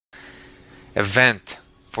Event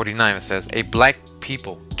 49 says a black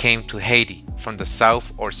people came to Haiti from the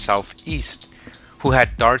south or southeast who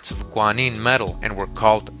had darts of Guanin metal and were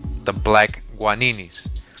called the Black Guaninis.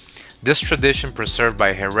 This tradition, preserved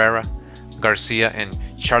by Herrera, Garcia and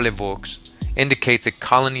Charlevoix, indicates a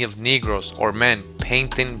colony of Negroes or men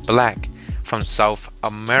painted black from South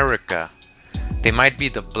America. They might be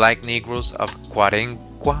the Black Negroes of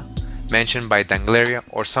Quarequa, mentioned by Dangleria,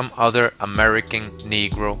 or some other American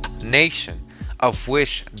Negro nation, of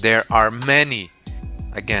which there are many.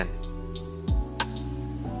 Again,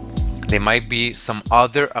 they might be some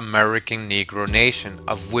other American Negro nation,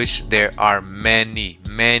 of which there are many,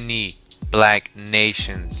 many black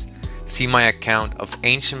nations. See my account of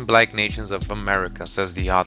Ancient Black Nations of America, says the author.